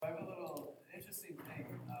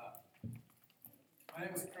My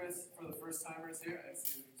name is Chris. For the first timers here, I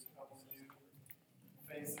see there's a couple new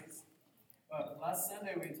faces. But last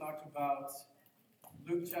Sunday we talked about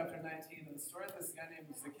Luke chapter 19 and the story of this guy named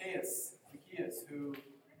Zacchaeus, who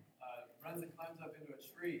runs and climbs up into a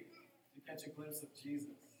tree to catch a glimpse of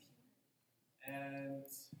Jesus. And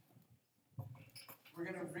we're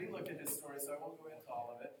going to relook at his story, so I won't go into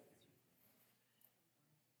all of it.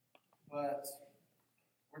 But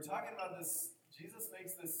we're talking about this. Jesus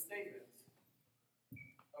makes this statement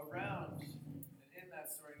around and in that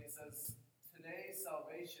story, and he says, "Today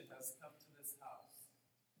salvation has come to this house."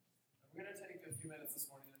 And we're going to take a few minutes this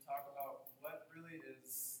morning to talk about what really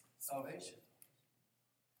is salvation.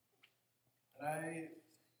 And I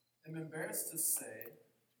am embarrassed to say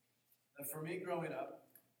that for me growing up,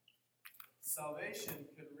 salvation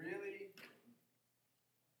could really...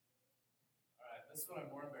 Alright, this is what I'm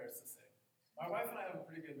more embarrassed to say. My wife and I have a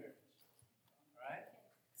pretty good marriage. Alright?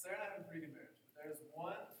 Sarah and I have a pretty good marriage. But there's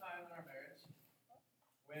one time in our marriage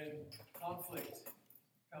when conflict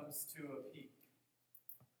comes to a peak.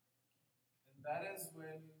 And that is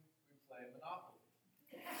when we play Monopoly.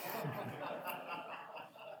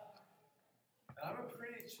 And I'm a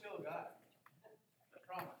pretty chill guy. I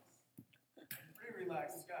promise. I'm a pretty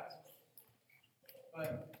relaxed guy.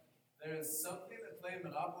 But there's something that playing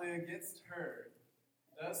Monopoly against her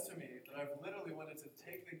does to me that I've literally wanted to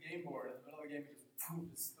take the game board in the middle of the game and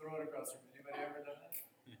just throw it across the room. Anybody ever done that?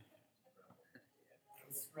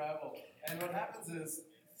 Scrabble. And what happens is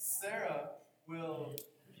Sarah will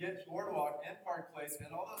get Boardwalk and Park Place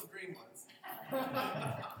and all those green ones.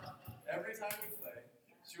 Every time we play,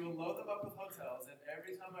 she will load them up with hotels, and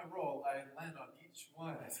every time I roll, I land on each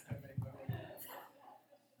one as I make my way.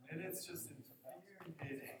 And it's just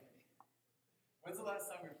infuriating. When's the last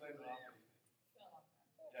time we played Monopoly?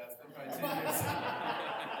 Yeah, it's been probably 10 years.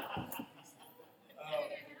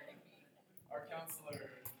 Our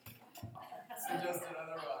counselor suggested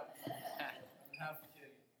otherwise. I'm half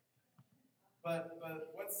kidding. But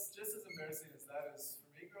what's just as embarrassing as that is,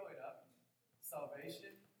 for me growing up,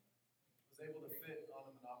 salvation was able to fit on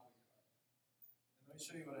a Monopoly card. And let me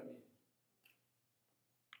show you what I mean.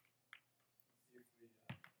 See if we...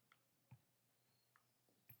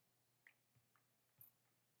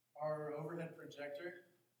 Our overhead projector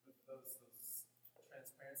with those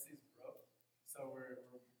transparencies broke, so we're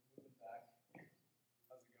moving back.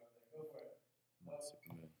 How's it going there? Go for it.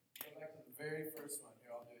 Go back to the very first one.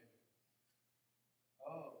 Here, I'll do it here.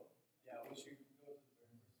 Oh, yeah, I wish you could go to the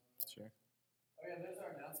very first one. Sure. Oh, yeah, there's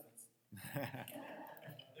our announcements.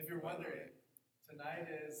 If you're wondering, tonight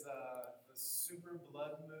is the super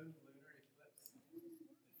blood moon lunar eclipse.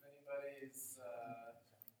 If anybody's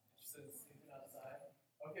interested in sleeping outside.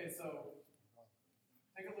 Okay, so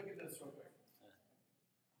take a look at this real quick.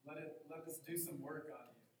 Let us do some work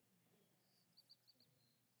on you.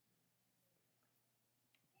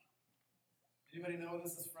 Anybody know what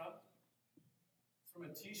this is from? It's from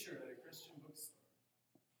a t-shirt at a Christian bookstore.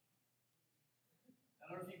 I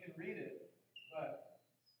don't know if you can read it, but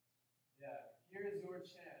yeah, here is your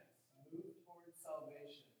chance. Move towards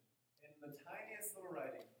salvation in the tiniest little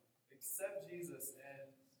writing. Accept Jesus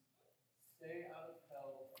and stay out of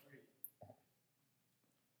hell free.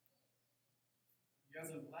 You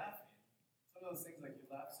guys are laughing. Some of those things like you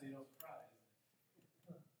laugh so you don't cry,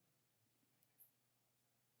 isn't it?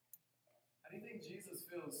 How do you think Jesus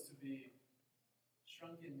feels to be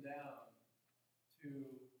shrunken down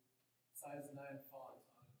to size 9 font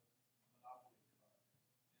on a Monopoly card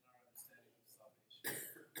in our understanding of salvation?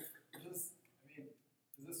 Does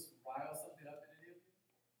this rile something up in any of you?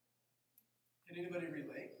 Can anybody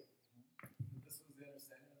relate? That this was the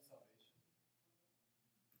understanding of salvation?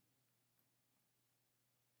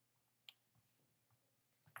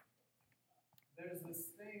 There's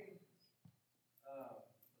this thing,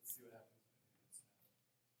 let's see what happens when I do this now.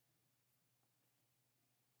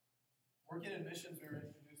 Working in missions, we were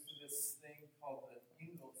introduced to this thing called the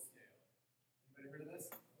Ingalls scale. Anybody heard of this?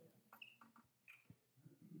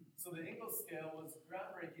 So the Ingalls scale was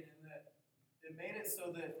groundbreaking in that it made it so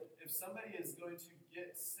that if somebody is going to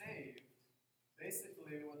get saved,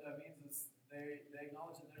 basically what that means is they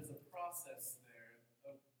acknowledge that there's a process there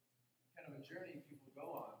of kind of a journey people go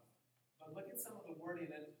on. But look at some of the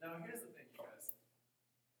wording, and now here's the thing, you guys.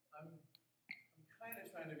 I'm kind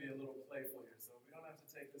of trying to be a little playful here, so we don't have to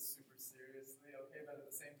take this super seriously, okay? But at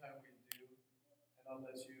the same time, we do, and I'll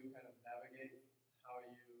let you kind of navigate how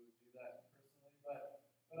you do that personally. But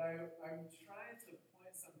I'm trying to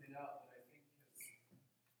point something out that I think is.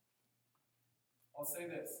 I'll say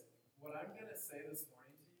this: what I'm going to say this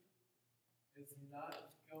morning to you is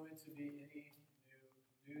not going to be any new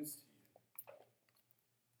news to you.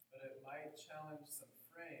 But it might might challenge some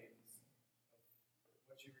frames of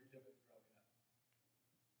what you were given growing up.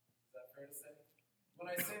 Is that fair to say? When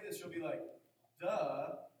I say this, you'll be like,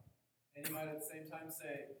 duh, and you might at the same time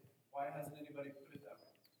say, why hasn't anybody put it that way?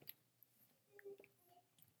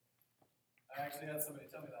 I actually had somebody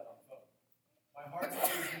tell me that on the phone. My heart's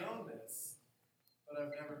always known this, but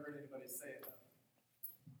I've never heard anybody say it that way.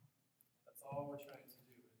 That's all we're trying to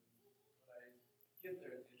do. When I get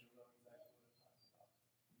there, you'll know exactly what I'm talking about.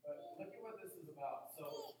 But look at what this is about.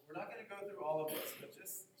 So we're not going to go through all of this, but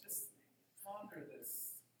just ponder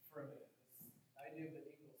this for a minute. This idea of the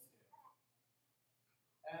Ingalls scale.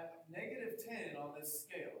 At -10 on this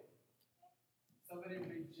scale, somebody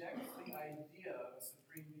rejects the idea of a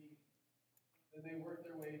supreme being. Then they work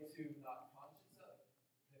their way to not conscious of,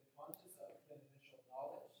 then conscious of, then initial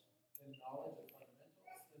knowledge, then knowledge of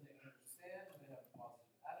fundamentals, then they understand, and they have a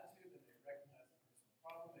positive attitude, then they recognize a personal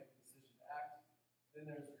problem, make a decision to act, then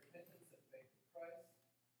there's repentance and faith in Christ,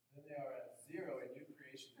 then they are at 0 in new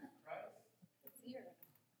creation in Christ. Zero.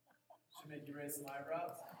 Should make you raise some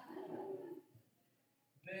eyebrows.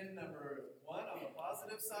 Then number 1 on the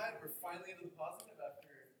positive side, we're finally into the positive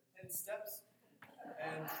after 10 steps.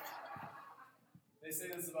 And they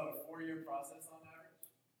say this is about a 4-year process on average.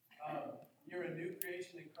 You're a new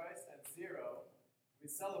creation in Christ at 0. We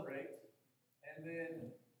celebrate. And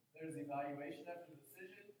then there's evaluation after the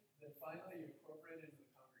decision. Then finally you're incorporated into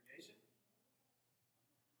the congregation.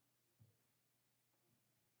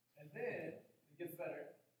 And then it gets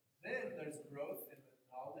better. Then there's growth in the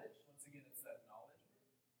knowledge. Once again, it's that knowledge group.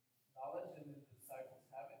 Knowledge and then the disciples'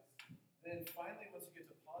 habits. Then finally, once you get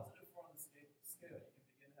to +4 on the scale, you can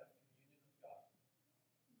begin to have communion with God.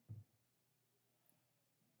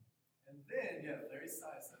 And then, yeah, Larry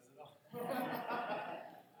Sy says it all.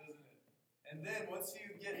 Doesn't it? And then once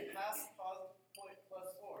you get past point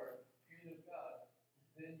 +4, communion with God,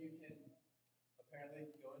 then you can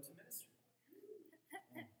apparently go into ministry.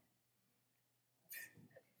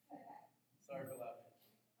 Sorry for laughing.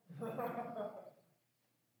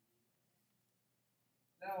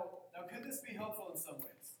 Now, could this be helpful in some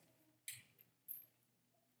ways?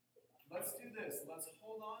 Let's do this. Let's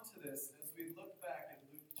hold on to this as we look back at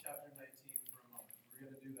Luke chapter 19 for a moment.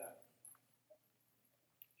 We're going to do that.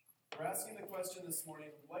 We're asking the question this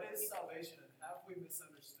morning, what is salvation and have we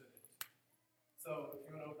misunderstood it? So, if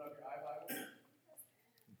you want to open up your iBible,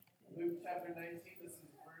 Luke chapter 19, this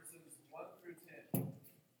is verses 1 through 10.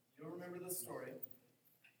 You'll remember the story.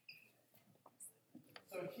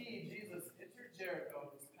 So he, Jesus, entered Jericho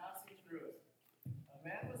and was passing through it. A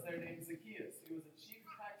man was there named Zacchaeus. He was a chief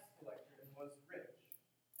tax collector and was rich.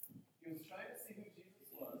 He was trying to see who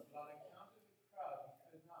Jesus was, but on account of the crowd, he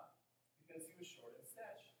could not, because he was short in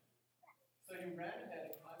stature. So he ran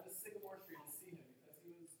ahead and climbed a sycamore tree to see him, because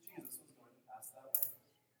Jesus was going to pass that way.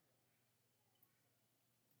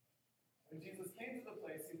 When Jesus came to the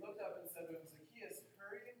place, he looked up and said to him, Zacchaeus,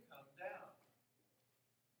 hurry and come down,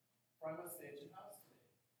 for I must stay at your house today.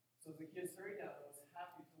 So Zacchaeus hurried down and was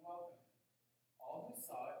happy to welcome him. All who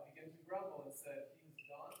saw it began to grumble and said, he has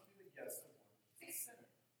gone to be the guest of one who is a sinner.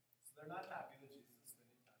 So they're not happy that Jesus is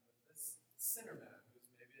spending time with this sinner man who's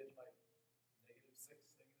maybe at like -6, -7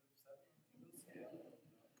 on the scale.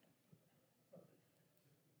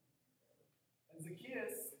 And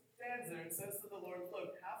Zacchaeus stands there and says to the Lord,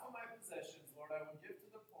 look, half of my possessions, Lord, I will give to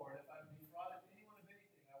the poor, and if I've defrauded anyone of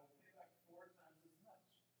anything, I will pay back 4 times as much.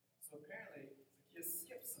 So apparently, Zacchaeus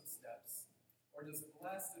skipped some steps, or just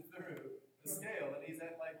blasted through the scale, and he's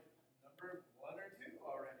at like number 1 or 2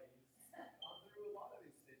 already. He's gone through a lot of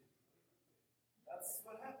these stages. That's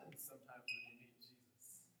what happens sometimes when you meet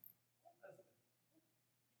Jesus, doesn't it?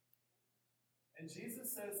 And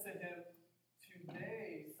Jesus says to him,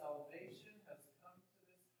 today salvation has come to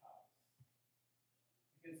this house,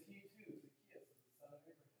 because he too, Zacchaeus, is the son of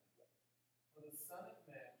Abraham. For the Son of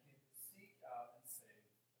Man came to seek out and save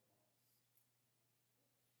the lost.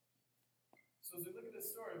 So as we look at this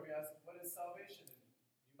story, we ask, what is salvation? And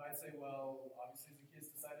you might say, well, obviously Zacchaeus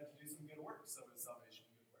decided to do some good work, so is salvation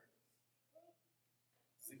good work?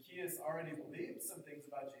 Zacchaeus already believed some things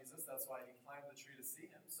about Jesus, that's why he climbed the tree to see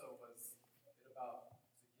him, so was it about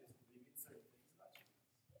Zacchaeus believing certain things about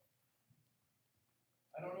Jesus?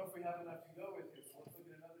 I don't know if we have enough to go with here, so let's look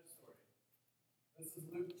at another story. This is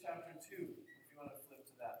Luke chapter 2, if you want to flip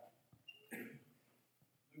to that.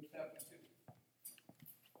 Luke chapter 2.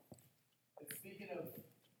 It's speaking of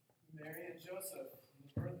Mary and Joseph and the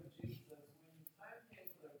birth of Jesus. Says, when the time came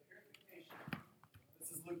for their purification, this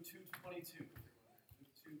is Luke 2:22.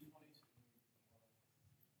 Luke 2:22.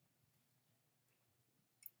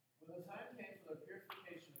 When the time came for their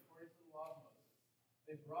purification according to the law of Moses,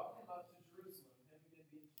 they brought him up to Jerusalem, him again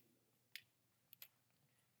being Jesus.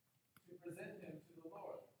 to present him to the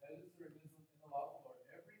Lord. That is written in the law of the Lord.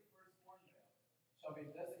 Every firstborn male shall be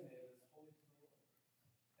designated as holy to the Lord.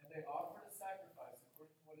 And they offered a sacrifice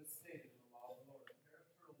according to what is stated in the law of the Lord, a pair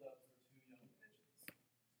of turtle doves or 2 young pigeons.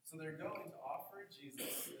 So they're going to offer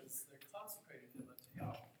Jesus as they're consecrating him unto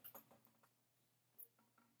Yahweh.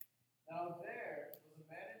 Now there was a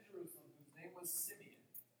man in Jerusalem whose name was Simeon.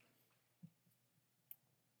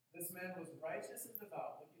 This man was righteous and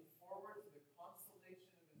devout, looking forward to the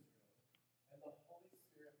consolation of Israel, and the Holy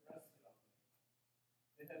Spirit rested on him.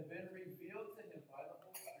 It had been revealed to him by the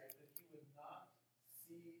Holy Spirit that he would not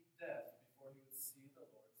see death before he would see the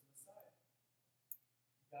Lord's Messiah.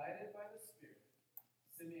 Guided by the Spirit,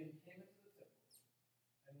 Simeon came into the temple,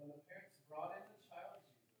 and when the parents brought in the child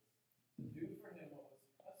Jesus to do for him what was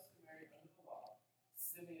customary under the law,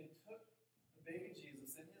 Simeon took the baby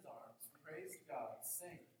Jesus in his arms, praised God,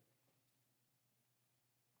 saying,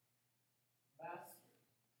 Master,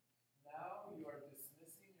 now you are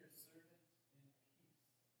dismissing your servant in peace,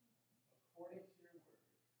 according to your word.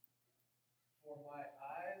 For my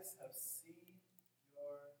eyes have seen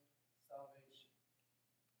your salvation,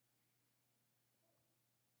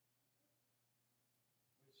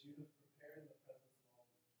 which you have prepared in the presence of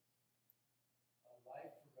all peoples, a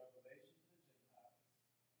light for revelation to the Gentiles,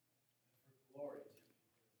 and for glory to your people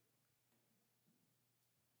Israel.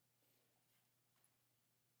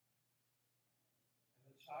 And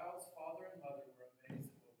the child's father and mother were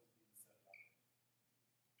amazed at what was being said about him.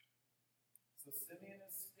 So Simeon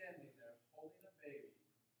is standing there holding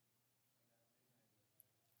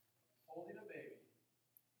a baby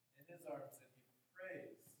in his arms, and he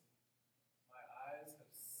prays, my eyes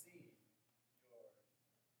have seen your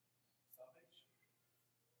salvation.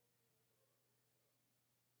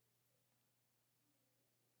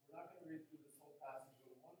 We're not going to read through this whole passage,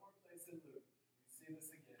 but one more place in Luke, we see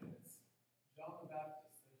this again. It's John the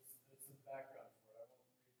Baptist. There's some background for it.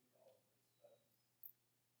 I won't read through all of this,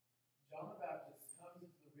 but John the Baptist comes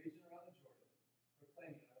into the region around the Jordan,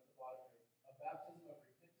 proclaiming at the bottom here, a baptism of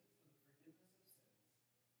repentance for the forgiveness of sins,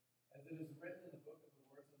 as it is written in the book of the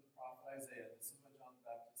words of the prophet Isaiah. This is what John the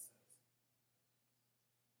Baptist says.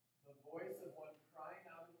 The voice of one crying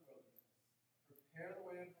out in the wilderness, prepare the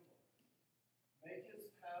way of the Lord, make his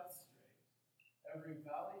path straight. Every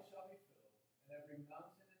valley shall be filled, and every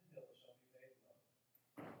mountain and hill shall be made low.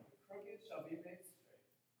 The crooked shall be made straight,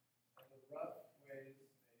 and the rough ways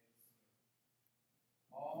made smooth.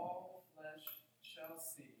 All flesh shall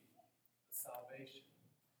see the salvation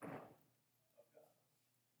of God.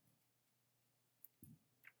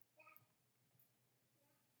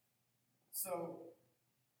 So,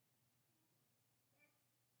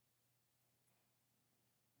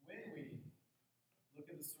 when we look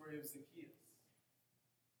at the story of Zacchaeus,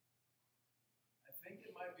 I think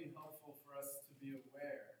it might be helpful for us to be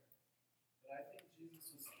aware that I think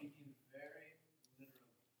Jesus was speaking very literally.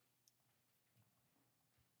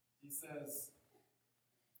 He says,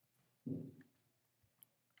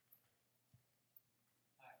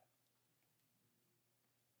 hi.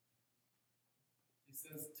 He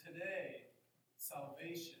says, today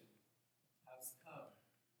salvation has come to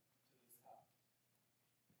this house.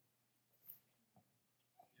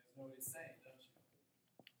 You guys know what he's saying, don't you?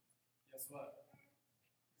 Guess what?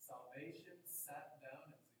 Salvation sat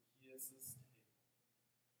down at Zacchaeus' table.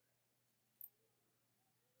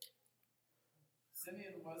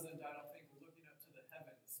 Simeon wasn't, I don't think, looking up to the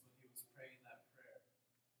heavens when he was praying that prayer.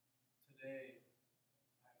 Today,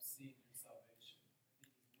 I have seen your salvation. I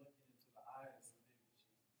think he's looking into the eyes of baby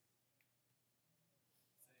Jesus,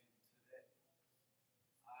 saying, today,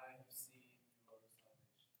 I have seen your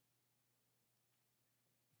salvation.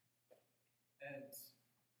 And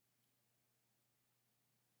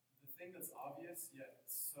the thing that's obvious, yet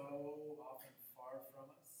so often far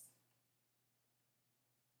from us,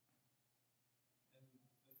 and the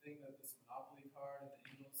thing that this Monopoly card and the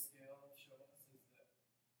Engel scale show us, is that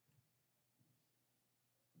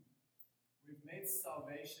we've made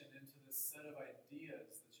salvation into this set of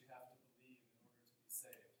ideas that you have to believe in order to be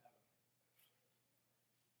saved, haven't we?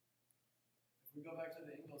 If we go back to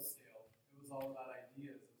the Engel scale, it was all about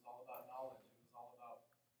ideas, it was all about knowledge, it was all about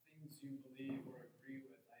things you believe or agree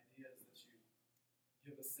with, ideas that you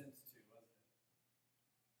give assent to, wasn't it?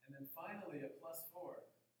 And then finally, at +4,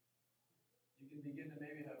 you can begin to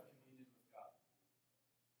maybe have communion with God.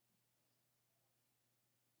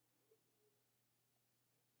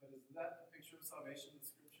 But is that the picture of salvation the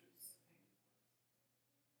Scriptures paint for us?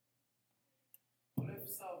 What if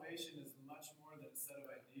salvation is much more than a set of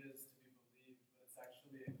ideas to be believed, but it's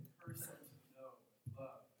actually a person to know and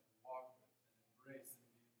love and walk with and embrace and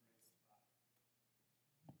be embraced by?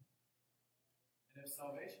 And if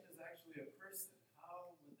salvation is actually a person,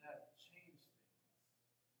 how would that change things?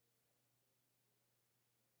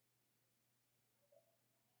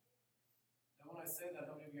 And when I say that,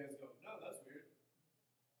 how many of you guys go, no, that's weird?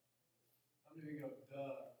 How many of you go,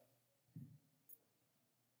 duh?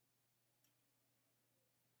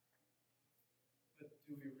 But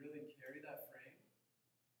do we really carry that frame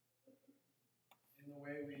in the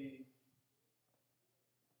way we...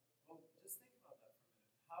 Well, just think about that for a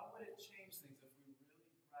minute. How would it change things if we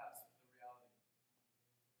really grasp the reality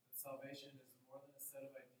that salvation is more than a set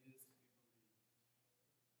of ideas to be believed,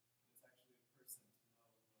 but it's actually a person to know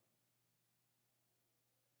and love?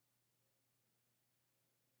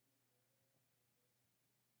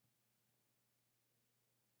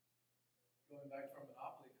 Going back from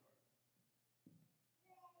Monopoly card,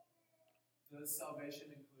 does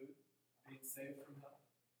salvation include being saved from hell?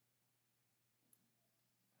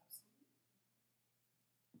 Absolutely.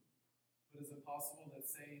 But is it possible that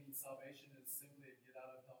saying salvation is simply a get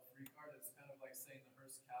out of hell free card? It's kind of like saying the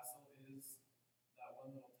Hearst Castle is that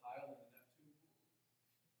one little tile in the Neptune pool.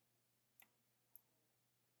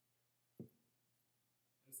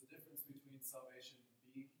 There's a difference between salvation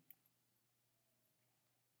being a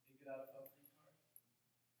get out of hell free card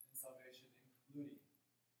and salvation including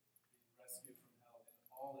being rescued from hell in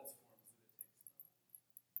all its forms that it takes in our lives.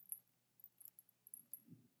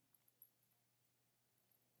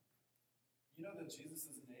 You know that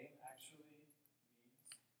Jesus' name actually means,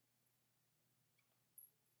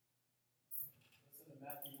 listen to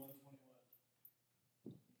Matthew 1:21.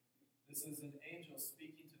 This is an angel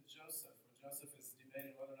speaking to Joseph, where Joseph is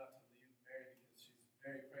debating whether or not to leave Mary because she's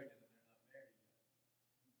very pregnant and they're not married yet.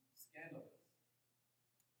 Scandalous.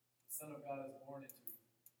 The Son of God is born into what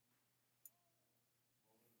would have been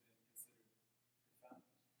considered profound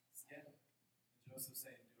scandal. And Joseph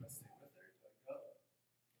saying, do I stay with her? Do I go?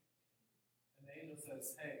 And the angel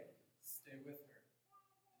says, hey, stay with her.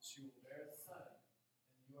 And she will bear a son,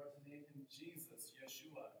 and you are to name him Jesus,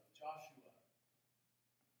 Yeshua, Joshua.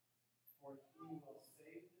 For he will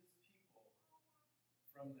save his people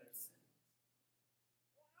from their sins.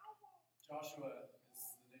 Joshua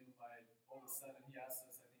is the name of my oldest son, and he asked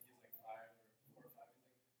us, I think he's like 5 or 4 or 5. He's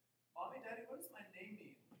like, Mommy, Daddy, what does my name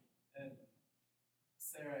mean? And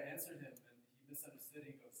Sarah answered him, and he misunderstood.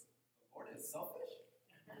 He goes, the Lord is selfish?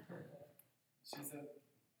 She said,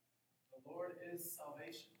 the Lord is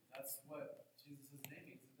salvation. That's what Jesus' name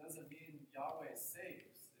means. It doesn't mean Yahweh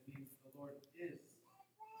saves. It means the Lord is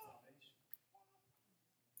salvation.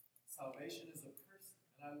 Salvation is a person.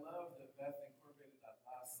 And I love that Beth incorporated that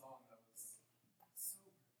last song that was so perfect.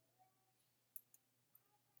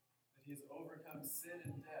 That he has overcome sin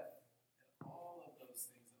and death and all of those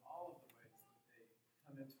things and all of the ways that they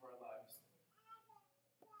come into our lives.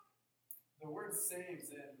 The word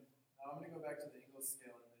saves in, now I'm going to go back to the English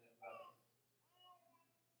scale in a minute, but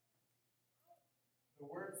the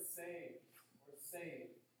word save or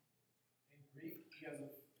save in Greek,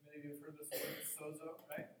 many of you have heard this word, sozo,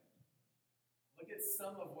 right? Look at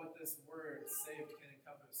some of what this word saved can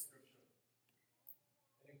encompass scripturally.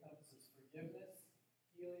 It encompasses forgiveness,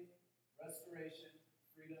 healing, restoration,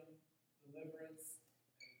 freedom, deliverance,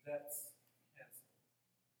 and debts canceled.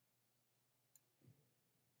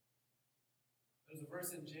 There's a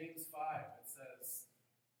verse in James 5 that says,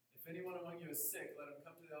 if anyone among you is sick, let him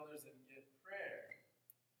come to the elders and get prayer,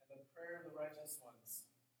 and the prayer of the righteous ones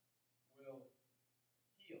will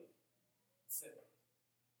heal the sick.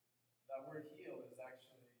 That word heal is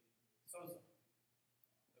actually sozo.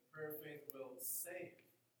 The prayer of faith will save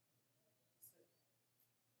the sick.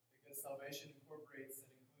 Because salvation incorporates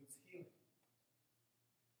and includes healing.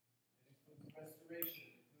 It includes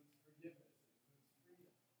restoration. It includes forgiveness. It includes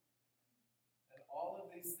freedom. And all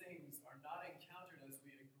of these things are not encountered as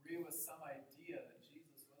we agree with some idea that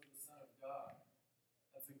Jesus was the Son of God.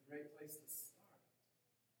 That's a great place to start.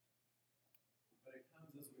 But it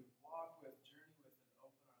comes as we walk with, journey with, and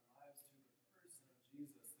open our lives to the person of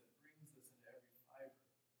Jesus that brings us into every fiber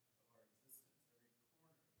of our existence, every corner of our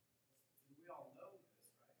existence. And we all know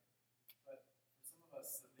this, right? But for some of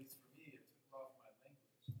us, at least for me, it took off my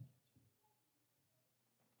language to catch it.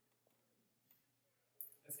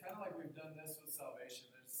 It's kind of like we've done this with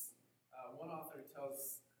salvation. There's one author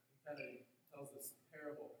tells this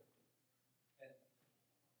parable. And do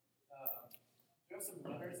we have some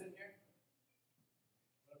runners in here?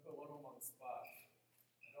 I'm going to put one of them on the spot.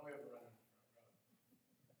 I know we have a runner in the front row.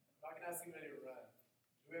 I'm not going to ask anybody to run.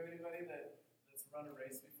 Do we have anybody that's run a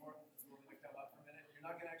race before that's willing to come up for a minute? You're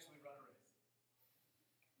not going to actually run a race.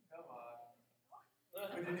 Come on.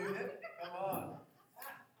 With your new hip? Come on.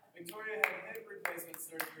 Victoria had hip replacement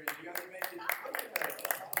surgery. You got to make it. Look at that.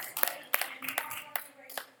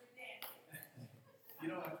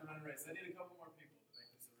 I need a couple more people to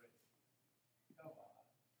make this a race. Come on.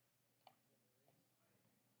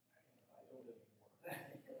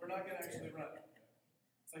 We're not going to actually run.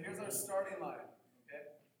 So here's our starting line,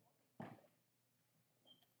 okay?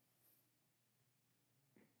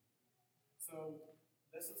 So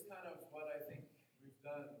this is kind of what I think we've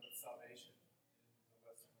done with salvation in the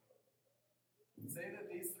Western world. Say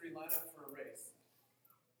that these three line up for a race,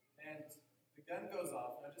 and the gun goes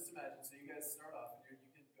off. Now just imagine, so you guys start off, and you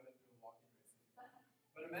can go ahead and do a walking race.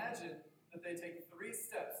 But imagine that they take 3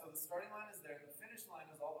 steps. So the starting line is there, and the finish line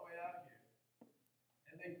is all the way out here.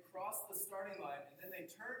 And they cross the starting line, and then they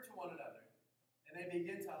turn to one another, and they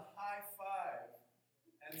begin to high five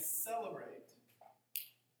and celebrate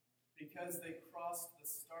because they crossed the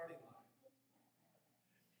starting line.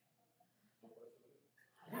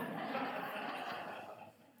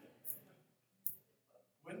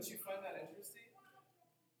 Wouldn't you find that interesting?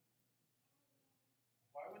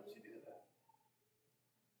 Why wouldn't you do that?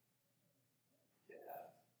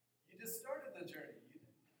 Yeah. You just started the journey. You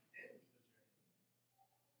didn't end the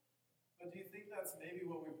journey. But do you think that's maybe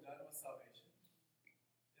what we've done with salvation?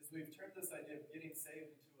 Is we've turned this idea of getting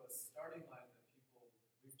saved into a starting line that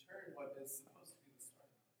we've turned what is supposed to be the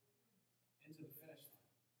starting line into the finish line.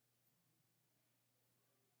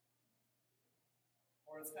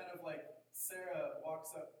 Or it's kind of like Sarah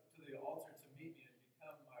walks up to the altar to meet me and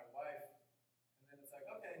become my wife, and then it's like,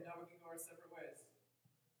 okay, now we can go our separate ways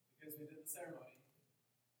because we did the ceremony.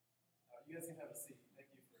 You guys can have a seat.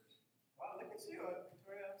 Thank you for. Wow, look at you,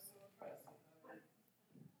 Victoria. I'm so impressed.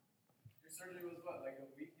 Your surgery was what, like a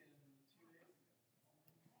week and 2 days ago?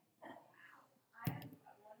 I am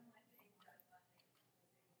one of my things I thought I was able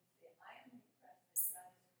to say. I am impressed that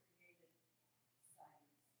God has created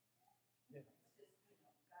science. Yeah. It's just,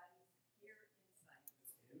 God is here in science.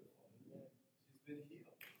 It's beautiful, isn't it? She's been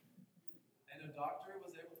healed. And a doctor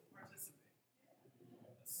was able to participate.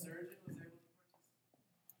 A surgeon was able to participate.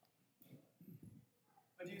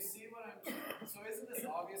 But do you see what I'm saying? So isn't this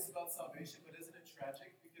obvious about salvation, but isn't it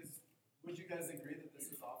tragic? Because would you guys agree that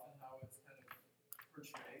this is often how it's kind of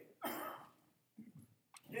portrayed?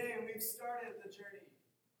 Yay, we've started the journey.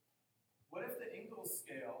 What if the Ingalls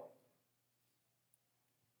scale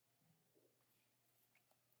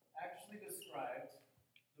actually described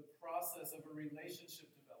the process of a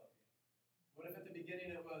relationship developing? What if at the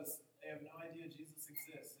beginning it was they have no idea Jesus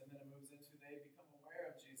exists, and then it moves into they become aware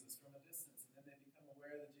of Jesus from a distance, and then they become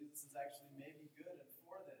aware that Jesus is actually maybe good and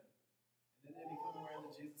for them, and then they become aware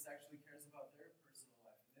that Jesus actually cares about their personal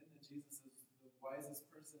life, and then that Jesus is the wisest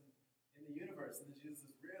person in the universe, and that Jesus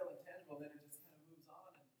is real and tangible, and then it just kind of moves on,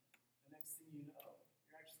 and the next thing you know,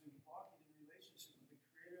 you're actually walking in relationship with the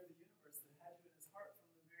creator of the universe that had you in his heart from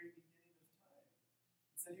the very beginning of time.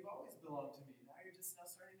 And said, you've always belonged to me. Now you're just now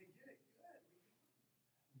starting to get it. Good.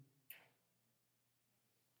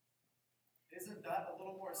 Isn't that a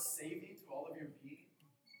little more saving to all of your being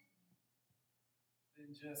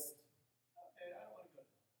than just, okay, I don't want to go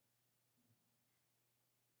to hell?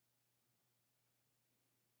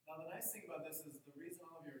 Now, the nice thing about this is the reason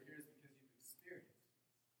all of you are here is because you've experienced this.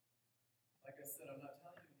 Like I said, I'm not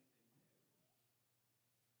telling you anything new.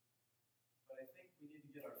 But I think we need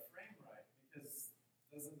to get our frame right, because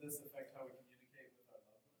doesn't this affect how we communicate with our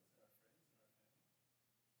loved ones and our friends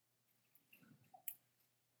and our family?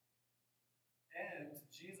 And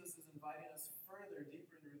Jesus is inviting us further,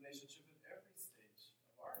 deeper into relationship at every stage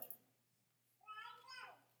of our journey.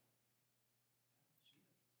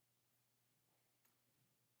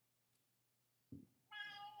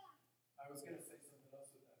 I was going to say something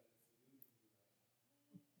else with that, and it's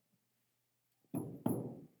eluding me right now.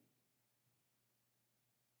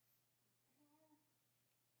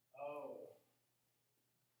 Oh.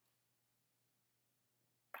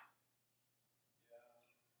 Yeah.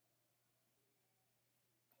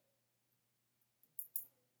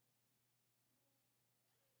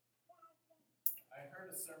 I heard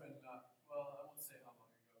a sermon I won't say how long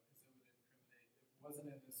ago, because it would incriminate. It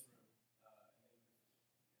wasn't in this room.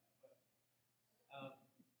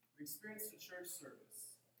 We experienced a church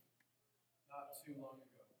service not too long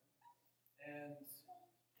ago. And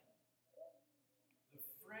the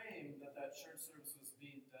frame that church service was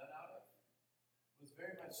being done out of was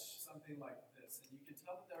very much something like this. And you could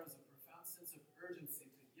tell that there was a profound sense of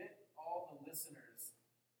urgency to get all the listeners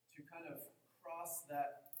to kind of cross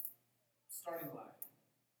that starting line.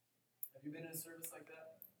 Have you been in a service like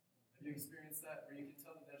that? Have you experienced that? Where you can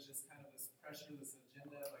tell that there's just kind of this pressure, this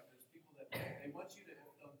agenda, like there's people that they want you to,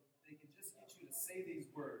 they can just get you to say these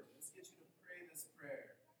words, just get you to pray this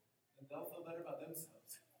prayer, and they'll feel better about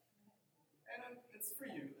themselves. And it's for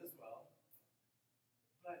you as well.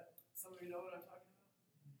 But some of you know what I'm talking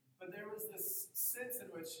about. But there was this sense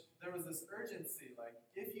in which there was this urgency, like,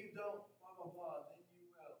 if you don't, blah, blah, blah, then you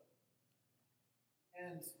will.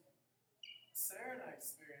 And Sarah and I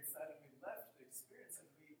experienced that, and we left the experience, and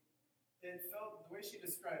it felt, the way she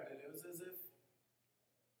described it, it was as if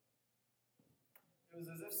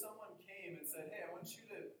someone came and said, hey, I want you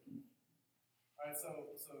to, all right, so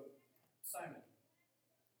Simon,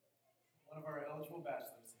 one of our eligible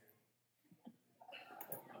bachelors here.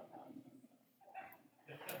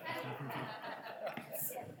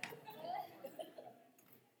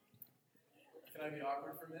 Can I be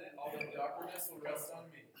awkward for a minute? Although the awkwardness will rest on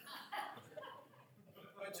me.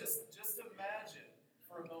 But just imagine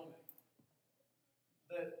for a moment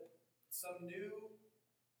that some new,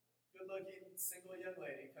 good-looking, single young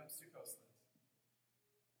lady comes to Coastland.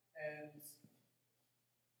 And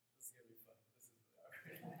this is going to be fun. This is really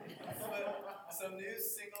awkward. But some new,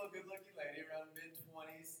 single, good-looking lady around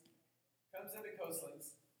mid-20s comes into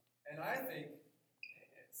Coastlands, and I think,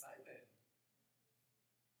 hey, it's Simon.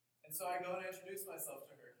 And so I go and introduce myself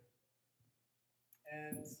to her.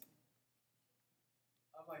 And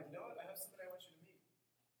I'm like, you know what? I have somebody I want you to meet.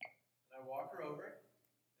 And I walk her over,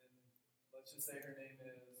 and let's just say her name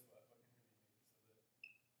is, what can her name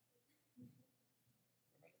be?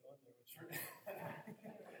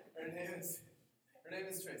 Her name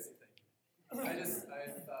is Tracy, thank you. I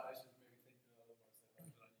thought I should maybe think through it a little more,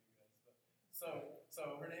 so I left it on you guys. But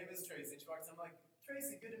so her name is Tracy. She walks in, I'm like,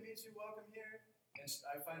 Tracy, good to meet you, welcome here. And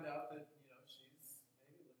I find out that, she's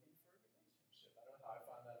maybe looking for a relationship. I don't know how I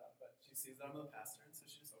found that out, but she sees that I'm a pastor, and so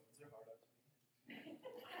she just opens her heart up to me.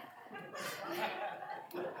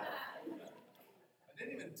 I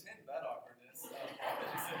didn't even intend that awkwardness.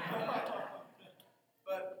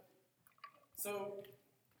 But, so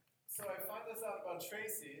I find this out about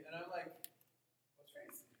Tracy, and I'm like, well,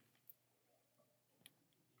 Tracy,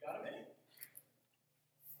 you got a minute?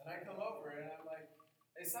 And I come over, and I'm like,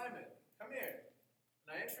 hey, Simon, come here.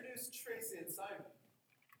 And I introduce Tracy and Simon,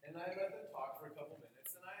 and I let them talk for a couple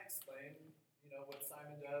minutes, and I explain, what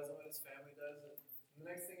Simon does and what his family does, and the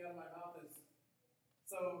next thing out of my mouth is,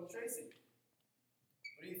 so, Tracy,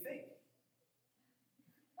 what do you think?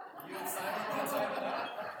 You and Simon want to type it out?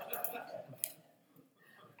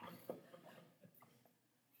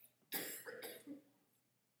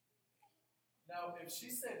 Now, if she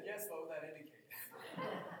said yes, what would that indicate?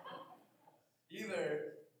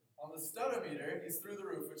 Either on the studometer, he's through the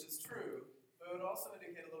roof, which is true, but it would also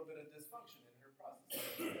indicate a little bit of dysfunction in her process.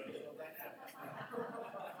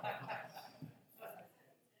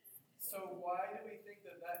 So why do we think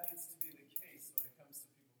that needs to be the case when it comes to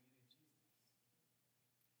people meeting Jesus?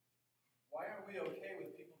 Why aren't we okay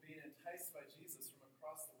with people being enticed by Jesus from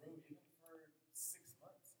across the room even for 6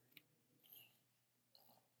 months?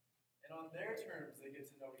 And on their terms, they get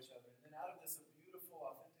to know each other. And then out of this, a beautiful,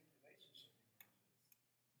 authentic relationship emerges.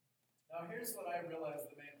 Now, here's what I realize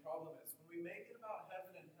the main problem is. When we make it about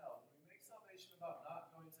heaven and hell, when we make salvation about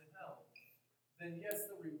not going to hell, then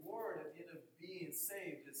yes, the reward at the end of being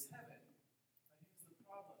saved is heaven. But here's the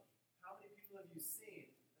problem. How many people have you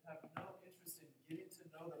seen that have no interest in getting to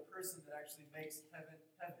know the person that actually makes heaven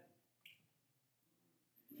heaven?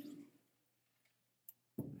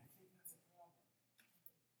 I think that's a problem.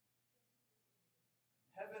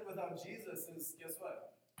 Heaven without Jesus is, guess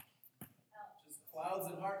what? Just clouds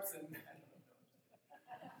and harps and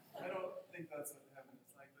I don't think that's what heaven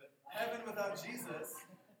is like, but heaven without Jesus,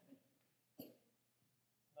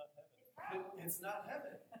 it's not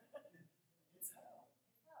heaven. It's hell.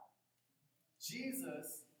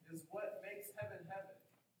 Jesus is what makes heaven heaven.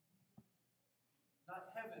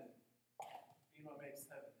 Not heaven being what makes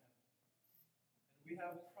heaven heaven. And we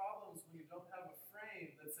have problems when you don't have a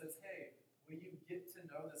frame that says, hey, will you get to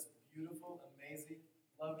know this beautiful, amazing,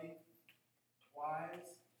 loving,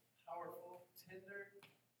 wise, powerful, tender,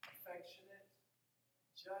 affectionate,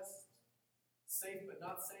 just, safe but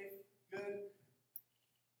not safe, good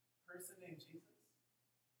person named Jesus?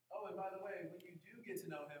 Oh, and by the way, when you do get to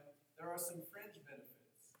know him, there are some fringe benefits.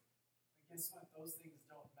 But guess what? Those things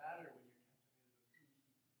don't matter when you're captivated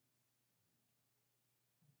with who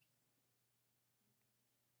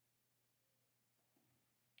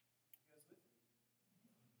he is. You guys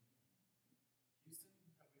with me? Houston,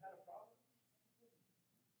 have we had a problem?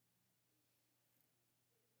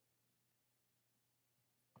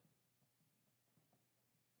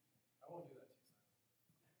 I won't do that to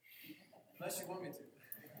you, Simon. Unless you want me to.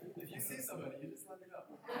 If you see somebody, you just let me know.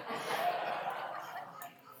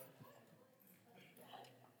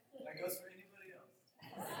 That goes for anybody else.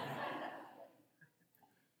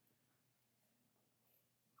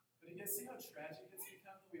 But you guys see how tragic it's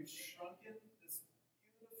become that we've shrunken this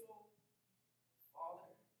beautiful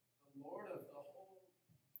Father Lord of the whole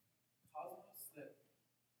cosmos that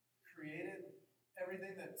created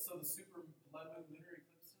everything that, so the super blood moon lunar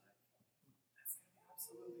eclipse tonight, that's going to be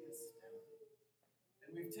absolutely astounding.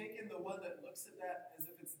 And we've taken the one that looks at that as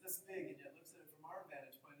if it's this big and yet looks at it from our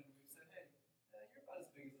vantage point, and we've said, hey, you're about as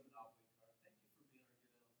big as a Monopoly card. Thank you for being our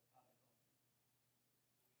get out of hell.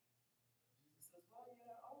 Jesus says, well,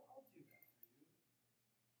 yeah, I'll do that for you,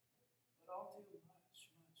 but I'll do much,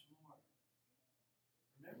 much more.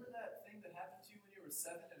 Remember that thing that happened to you when you were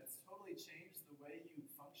 7 and it's totally changed the way you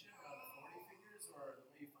function around authority figures or the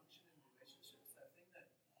way you function in relationships? That thing that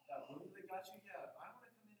wound that got you? Yeah, I want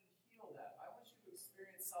to come in and heal that. I want you to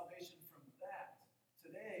experience salvation from that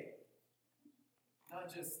today, not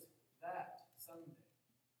just that someday.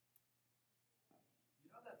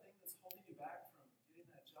 You know that thing that's holding you back from getting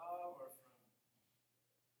that job or from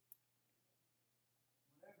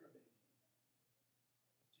whatever it may be?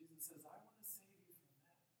 Jesus says, I want to save you from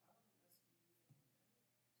that. I want to rescue you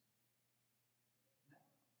from that. Now,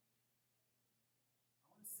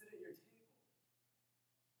 I want to sit at your table.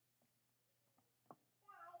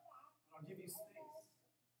 And I'll give you space.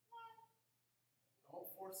 I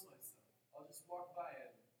won't force myself. I'll just walk by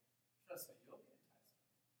and trust me, you'll be enticed by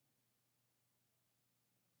it.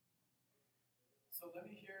 So let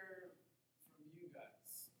me hear from you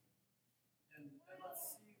guys. And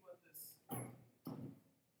let's see what this.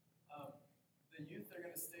 The youth are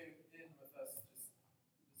going to stay in with us.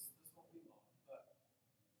 Just this won't be long, but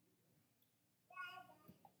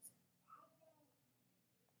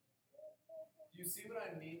do you see what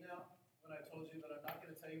I mean now? When I told you that I'm not going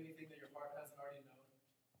to tell you anything that your heart hasn't already known,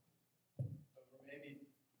 but we're maybe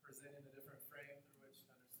presenting a different frame through which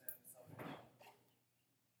to understand salvation.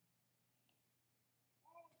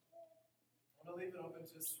 I want to leave it open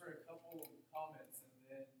just for a couple comments, and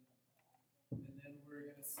then we're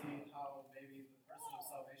going to see how maybe the person of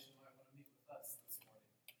salvation might want to meet with us this morning.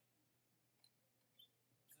 It's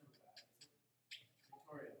never bad, is it?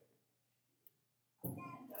 Victoria.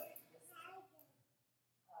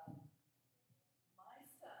 My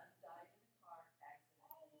son died in a car accident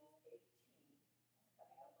when he was 18. It's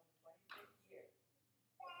coming up on the 25th year.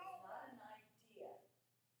 It was not an idea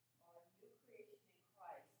or a new creation in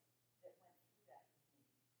Christ that went through that with me.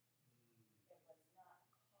 It was not a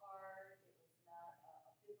card, it was not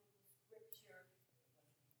a biblical scripture, it was a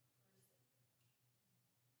person.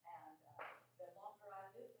 And the longer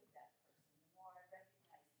I live with that person, the more I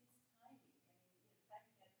recognize his timing. I mean,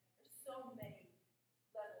 timing there's so many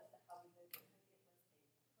levels to how we live with him.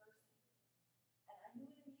 It was a person. And I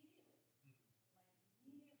knew it immediately. My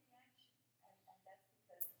immediate reaction. And that's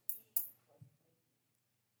because he was with me. Well said.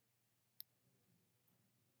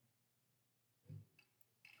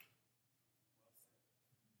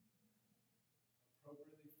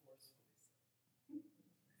 Appropriately forcefully said.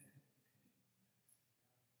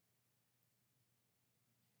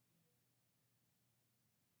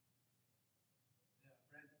 Yeah,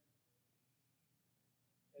 Brandon.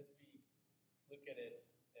 As we look at it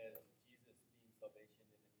as Jesus being salvation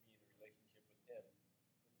and then being in a relationship with Him,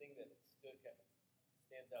 the thing that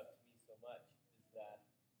stands out to me so much is that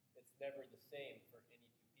it's never the same for any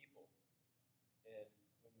two people. And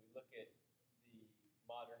when we look at the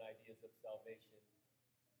modern ideas of salvation,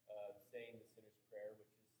 saying the sinner's prayer,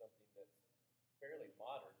 which is something that's fairly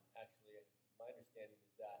modern, actually, my understanding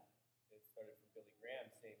is that it started from Billy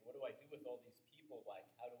Graham saying, what do I do with all these people? Like,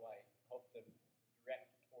 how do I help them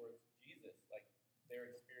direct towards Jesus, like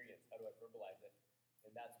their experience? How do I verbalize it?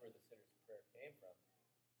 And that's where the sinner's prayer came from,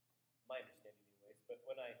 my understanding anyways. But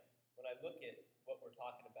when I look at what we're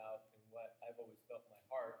talking about and what I've always felt in my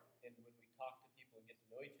heart, and when we talk to people and get to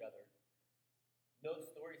know each other, no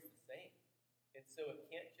story's the same. And so it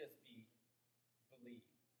can't just be believe.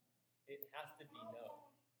 It has to be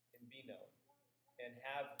known and be known and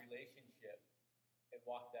have relationship and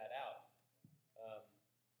walk that out.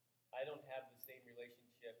 I don't have the same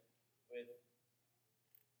relationship with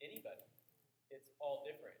anybody. It's all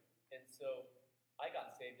different. And so I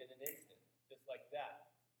got saved in an instant, just like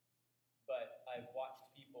that. But I've watched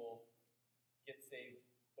people get saved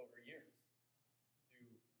over years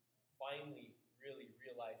through finally really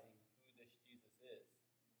realizing who this Jesus is,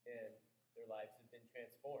 and their lives have been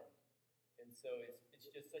transformed. And so it's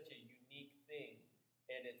just such a unique thing,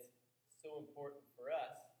 and it's so important for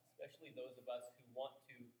us, especially those of us who want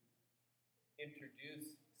to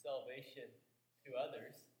introduce salvation to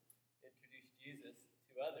others, introduce Jesus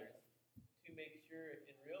to others, to make sure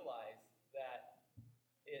and realize that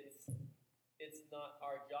it's not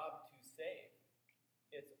our job to save.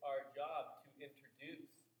 It's our job to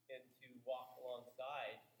introduce and to walk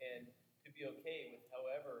alongside and to be okay with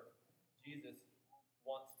however Jesus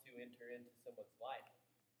wants to enter into someone's life.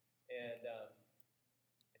 And I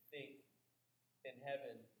think in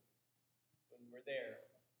heaven, when we're there,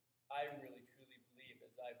 I really truly believe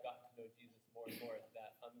as I've gotten to know Jesus more and more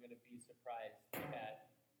that I'm going to be surprised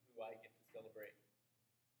at who I get to celebrate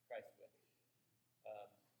Christ with.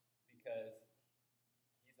 Because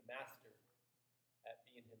he's a master at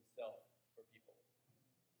being himself for people.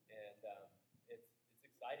 And it's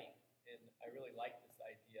exciting. And I really like this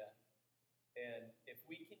idea. And if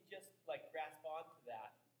we can just grasp onto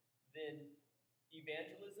that, then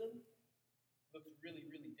evangelism looks really,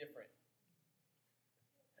 really different.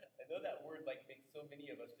 I know that word makes so many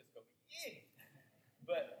of us just go, yeah.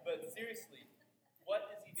 But seriously, what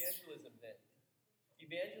is evangelism then?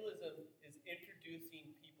 Evangelism is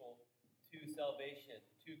introducing people to salvation,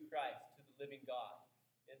 to Christ, to the living God.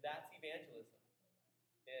 And that's evangelism.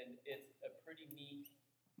 And it's a pretty neat,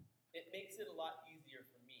 it makes it a lot easier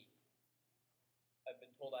for me. I've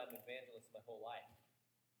been told I'm an evangelist my whole life.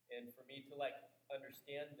 And for me to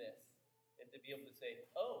understand this and to be able to say,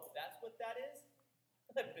 oh, that's what that is?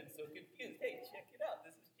 I've been so confused. Hey, check it out.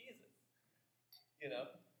 This is Jesus. It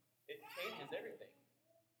changes everything.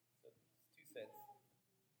 So it's 2 cents.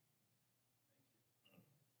 Thank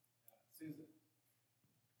you. Susan.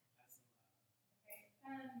 Okay.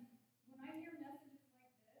 When I hear messages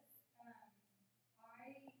like this,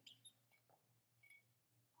 my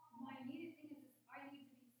immediate thing is I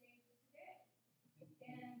need to be saved today.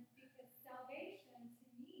 And because salvation to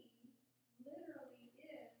me literally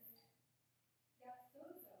is that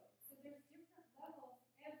sozo. So there's different levels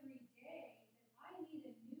every day that I need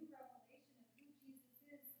a new revelation of who Jesus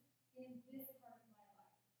is in this part of my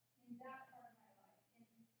life, in that part of my life.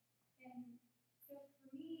 And so for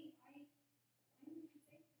me, I need to be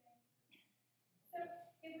saved today. So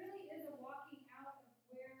it really is a walking out of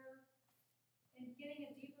where and getting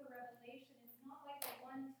a deeper revelation. It's not like a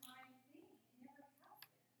one-time thing. It never has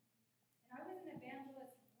been. And I was an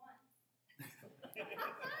evangelist once.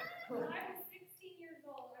 When I was 16 years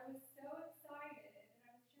old, I was so excited, and I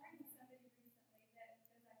was sharing with somebody recently that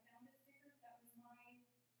because I found the stickers, that was my,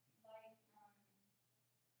 the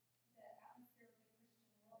atmosphere of the Christian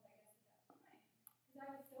world, I guess, at that time. Because I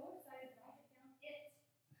was so excited that I had found it.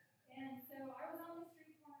 And so I was on the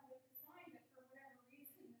street corner with the sign, but for whatever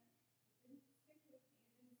reason, it didn't stick with me.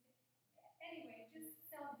 It didn't stick. Anyway, just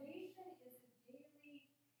salvation is a daily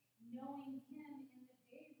knowing Him in the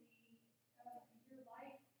daily of your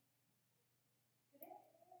life today. I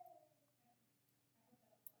hope that applies.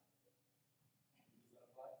 Does that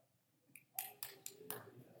apply?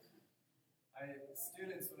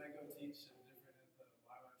 Students, when I go teach at the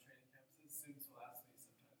YWAM training campuses, students will ask me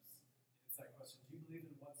sometimes an insight question, do you believe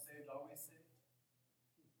in once saved, always saved?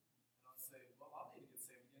 And I'll say, well, I'll need to get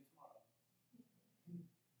saved again tomorrow. And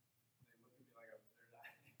they look at me like I'm third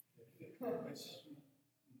eye, which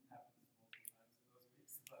happens multiple times in those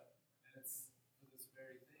weeks, and it's for this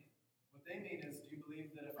very thing. What they mean is, do you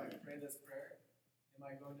believe that if I pray this prayer, am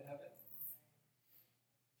I going to heaven?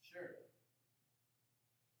 Sure.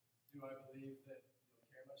 Do I believe that you'll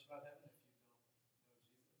care much about heaven if you don't know Jesus?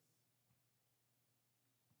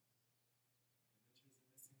 Adventures in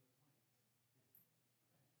missing the point.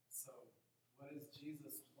 So, what is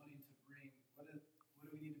Jesus wanting to bring? What do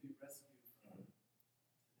we need to be rescued from today? Yeah.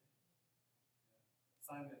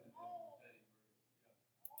 Simon and Betty were,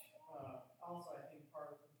 Also, I think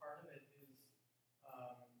part of it is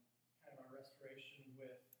kind of a restoration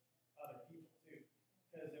with other people too,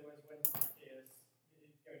 because it was when Zacchaeus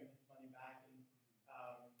is giving his money back and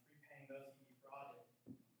repaying those he defrauded.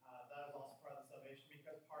 That was also part of the salvation,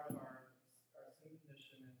 because part of our sin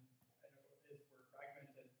condition is we're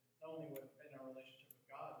fragmented not only within our relationship with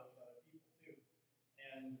God but with other people too.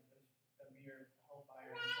 And a mere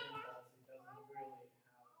hellfire and shame policy doesn't really have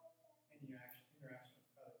any interaction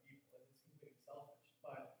with other people. It's completely selfish.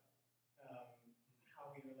 But how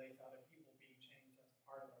we relate to other people being changed, that's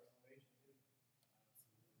part of our salvation too.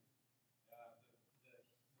 absolutely. Yeah,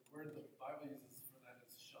 the word the Bible uses for that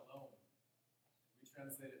is shalom. We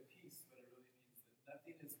translate it peace, but it really means that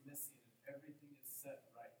nothing is missing and everything is set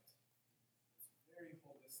right. It's very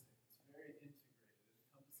holistic. It's very integrated. It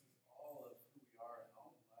encompasses all of who we are and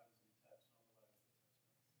all the lives we touch and all the lives that touch us.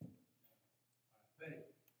 Yeah. All right, Betty.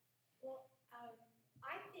 Well,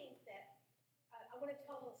 I think that I want to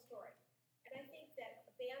tell a little story. And I think that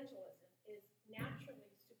evangelism is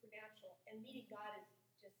naturally supernatural, and meeting God is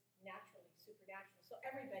just naturally supernatural. So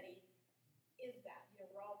everybody is that.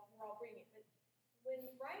 We're all bringing it. But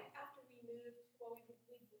right after we moved, we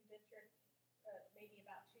lived here maybe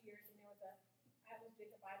about 2 years, and I was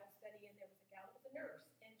doing a Bible study, and there was a gal that was a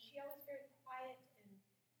nurse, and she always very quiet and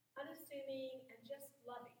unassuming and just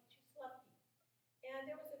loving. She And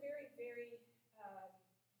there was a very, very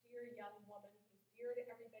dear young woman who was dear to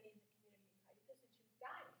everybody in the community in Cayucos, and she was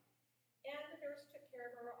dying. And the nurse took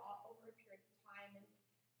care of her over a period of time,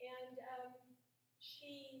 and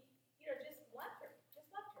she, just loved her,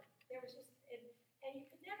 There was just, and you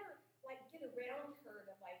could never like get around her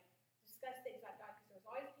to like discuss things like God, because there was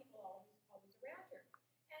always people always around her.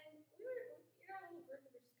 And we were, in our little group,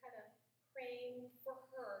 we were just kind of praying for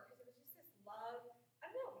her, because it was just this love. I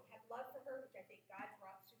don't know, we had love for her, which I think God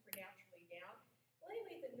brought supernaturally down. Well,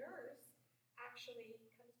 anyway, the nurse actually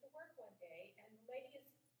comes to work one day, and the lady is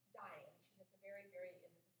dying. She's at the very, very end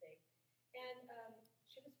of the thing. And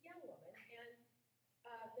she was a young woman, and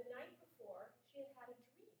the night before, she had had a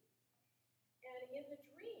dream. And in the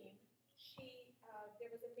dream, there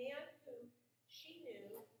was a man who she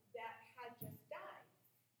knew that had just died.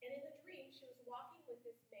 And in the dream, she was walking with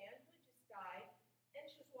this man who had just died, and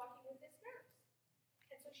she was walking with this nurse.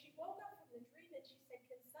 And so she woke up from the dream, and she said,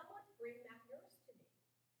 "Can someone bring that nurse to me?"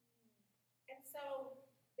 And so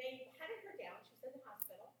they hunted her down. She was in the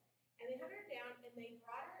hospital, and they hunted her down, and they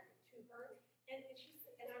brought her to her. And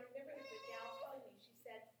I remember the gal telling me, she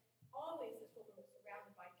said, always this woman was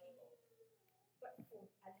surrounded by people. But for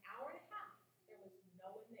an hour and a half, there was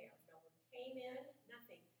no one there. No one came in,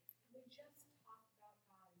 nothing. And we just talked about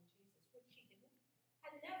God and Jesus, which she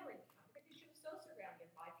had never encountered, because she was so surrounded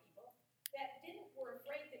by people that were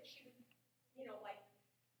afraid that she would, like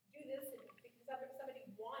do this, and because somebody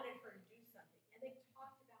wanted her to do something. And they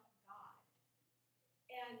talked about God.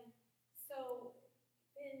 And so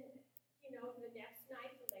then, the next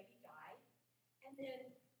night the lady died. And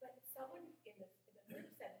then, but someone in the group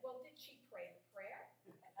said, "Well, did she pray the prayer?"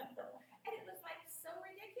 And it was like so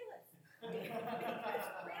ridiculous. Because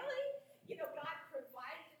really, God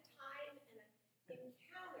provided a time and an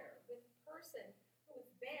encounter with a person who was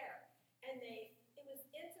there. And it was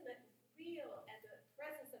intimate, real, and the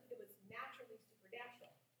presence of it was naturally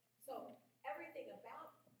supernatural. So everything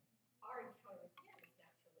about our encounter with him is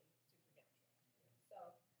naturally supernatural. So,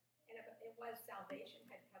 and it was salvation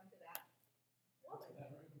had come to that woman,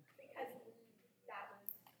 because that was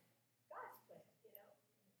God's plan,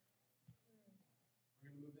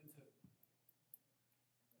 We're going to move into.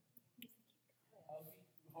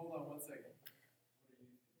 Hold on 1 second. What are you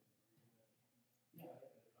thinking? Yeah.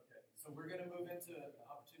 Okay. So we're going to move into an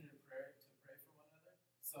opportunity to pray for one another.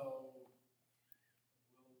 So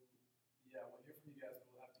we'll hear from you guys, but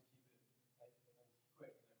we'll have to keep it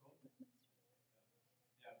quick. Is that cool?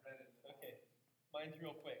 Yeah, Brandon. Okay, mine's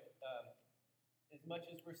real quick. As much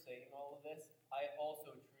as we're saying all of this, I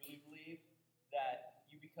also truly believe that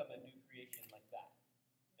you become a new creation like that.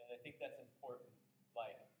 And I think that's important.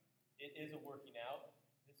 Like, it is a working out.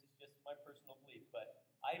 This is just my personal belief, but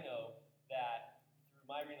I know that through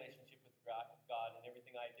my relationship with God and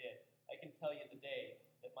everything I did, I can tell you the day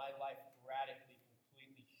that my life radically,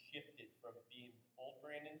 completely shifted from being old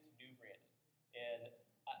Brandon to new Brandon.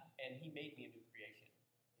 And he made me a new creation.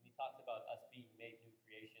 And he talks about us being made new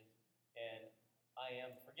creations. And I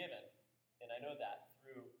am forgiven. And I know that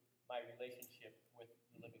through my relationship with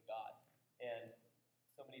the living God. And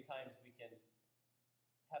so many times we can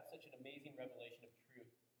have such an amazing revelation of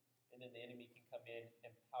truth, and then the enemy can come in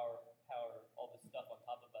and power all this stuff on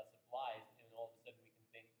top of us of lies, and all of a sudden we can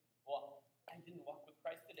think, well, I didn't walk with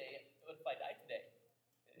Christ today. What if I die today?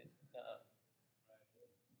 Right.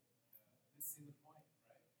 Missing the point,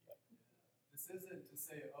 right? Yep. Yeah. This isn't to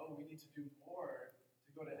say, oh, we need to do more to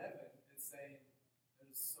go to heaven. It's saying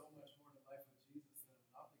there's so much more to life with Jesus than a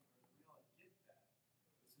Monopoly card. We all get that.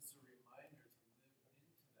 It's just a reminder to live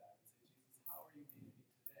into that and say, Jesus, how are you meeting me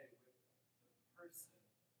today with the person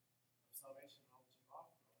of salvation and all that you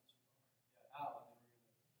offer, all that you are? Yeah, Al, and then we're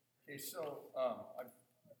going to... Okay, so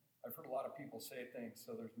I've heard a lot of people say things.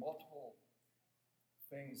 So there's multiple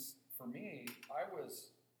things. For me, I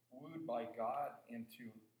was wooed by God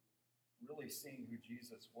into really seeing who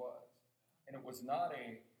Jesus was. And it was not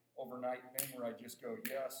a overnight thing where I just go,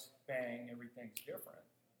 yes, bang, everything's different.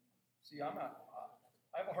 See, I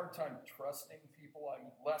have a hard time trusting people.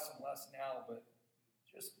 I'm less and less now, but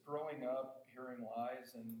just growing up, hearing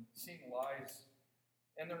lies and seeing lies,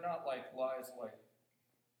 and they're not like lies like,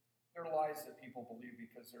 they're lies that people believe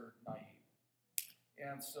because they're naive.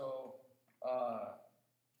 And so I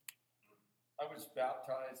was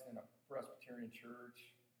baptized in a Presbyterian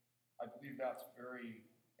church. I believe that's very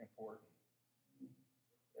important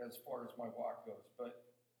as far as my walk goes. But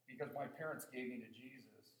because my parents gave me to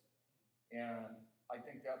Jesus, and I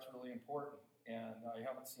think that's really important. And I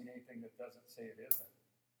haven't seen anything that doesn't say it isn't.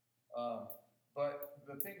 But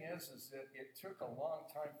the thing is that it took a long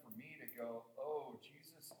time for me to go, oh,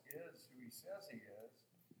 Jesus is who he says he is.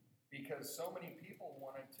 because so many people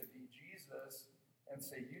wanted to be Jesus and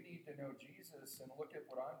say, you need to know Jesus, and look at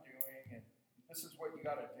what I'm doing, and this is what you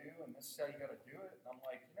got to do, and this is how you got to do it. And I'm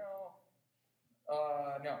like, no,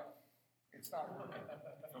 it's not working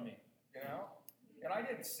for me, you know? And I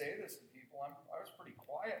didn't say this to people. I was pretty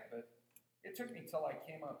quiet, but it took me till I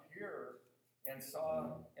came up here and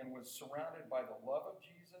saw and was surrounded by the love of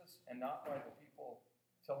Jesus and not by the people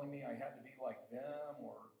telling me I had to be like them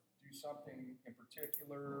or do something in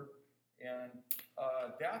particular. And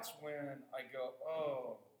that's when I go,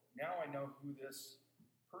 oh, now I know who this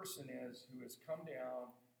person is who has come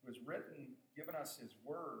down, who has given us his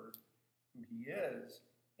word, who he is,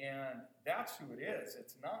 and that's who it is.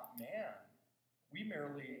 It's not man. We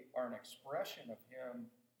merely are an expression of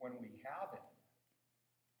him when we have him.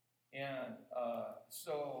 And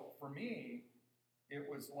so for me, it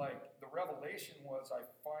was like the revelation was I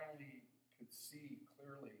finally could see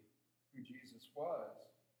clearly who Jesus was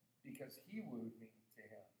because he wooed me to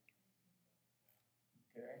him.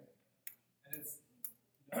 Okay? And it's,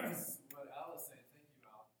 it's what Al is saying, thank you,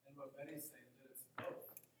 Al, and what Betty's saying, that it's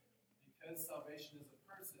both. Because salvation is a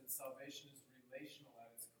person, salvation is relational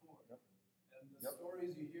at its core. Yep. And the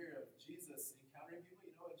stories you hear of Jesus encountering people,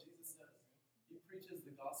 you know what Jesus does? He preaches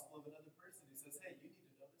the gospel of another person. He says, hey, you need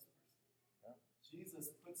to know this person. Yeah.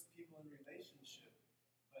 Jesus puts people in relationship,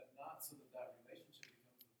 but not so that that relationship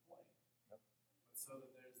becomes the point, Yep. but so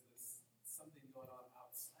that there's this something going on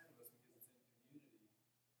outside of us because it's in community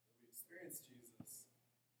that we experience Jesus.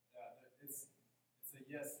 Yeah, it's a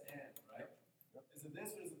yes and, right? Yep. Is it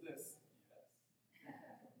this or is it this? Yes.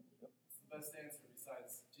 Yep. It's the best answer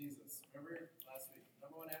besides Jesus. Remember last week,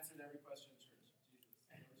 number one answer to every question in church, Jesus.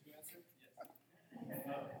 Number two answer, yes.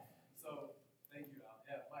 So thank you, Al.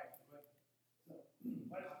 Yeah, Mike.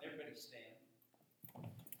 Why doesn't everybody stand?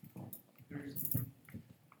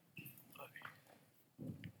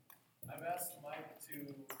 I've asked Mike to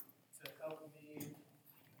help me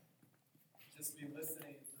just be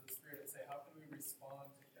listening to the Spirit and say, how can we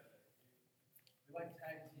respond together? We like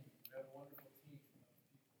tag teams. We have a wonderful team of people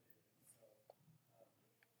here. So,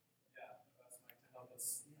 yeah, I've asked Mike to help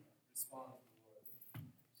us respond to the Lord.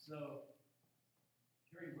 So,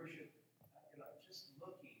 during worship, I was just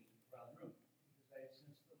looking around the room because I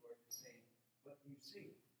sensed the Lord was saying, what do you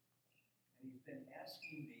see? And he's been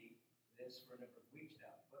asking me this for a number of weeks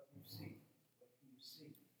now. What do you see? What do you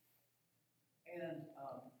see? And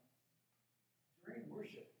during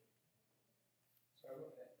worship, so I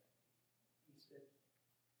wrote that. He said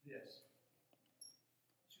this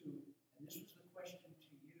and this was the question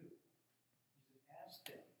to you. He said, ask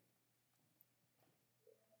them,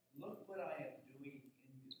 look what I am doing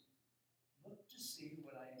in you. Look to see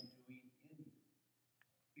what I am doing in you.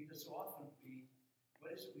 Because so often what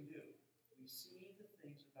is it we do? We see the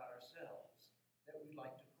things about ourselves that we'd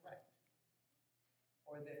like to correct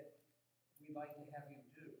or that we'd like to have him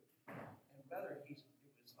do. And rather, it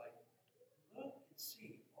was like, look and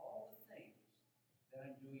see all the things that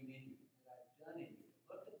I'm doing in you, that I've done in you.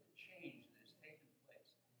 Look at the change that has taken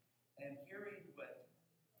place. And hearing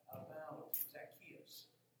about Zacchaeus,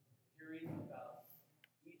 hearing about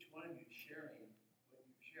each one of you sharing what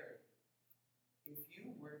you've shared, if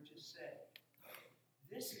you were to say,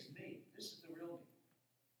 this is me, this is the real me.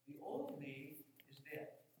 The old me is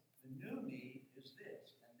dead. The new me is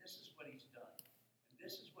this, and this is what he's done, and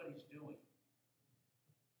this is what he's doing.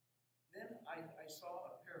 Then I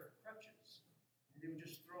saw a pair of crutches, and they were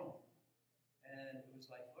just thrown. And it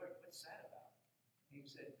was like, Lord, what's that about? And he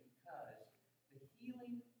said, because the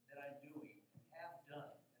healing that I'm doing and have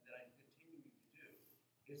done and that I'm continuing to do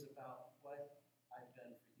is about what I've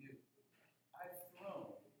done for you. I've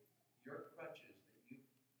thrown your crutches that you've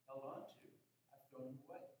held on to. I've thrown them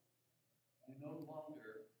away. You no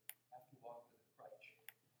longer have to walk with a crutch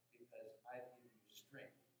because I've given you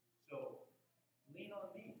strength. So lean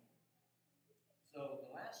on me. So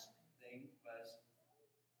the last thing was,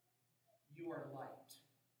 you are light.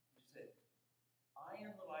 You said, I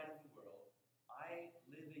am the light of the world. I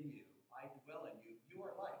live in you. I dwell in you. You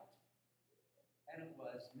are light. And it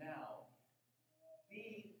was now,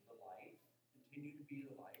 be the light. Continue to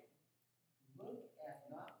be the light. Look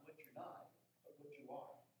at not what you're not, but what you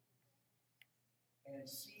are. And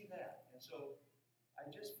see that. And so I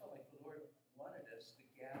just felt like the Lord wanted us to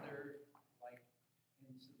gather like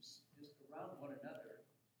in some, just around one another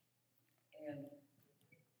and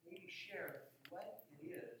maybe share what it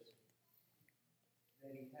is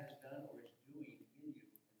that he has done or is doing in you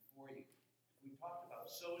and for you. If we talked about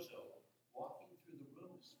sozo, walking through the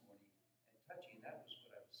room this morning and touching, that was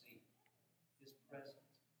what I was seeing. His presence,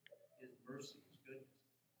 his mercy, his goodness.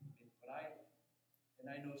 And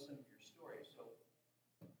I know some of your stories, so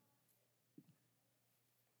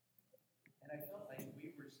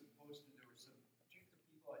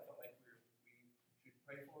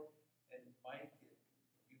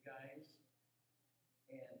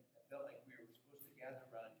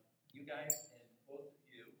you guys and both of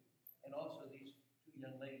you, and also these two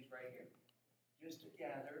young ladies right here, just to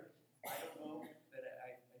gather. I don't know, but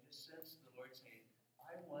I just sense the Lord saying,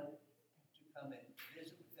 I want to come and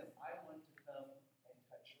visit with them. I want to come and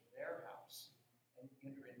touch their house and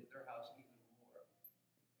enter into their house even more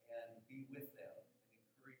and be with them and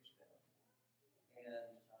encourage them. And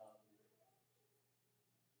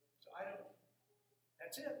so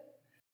that's it.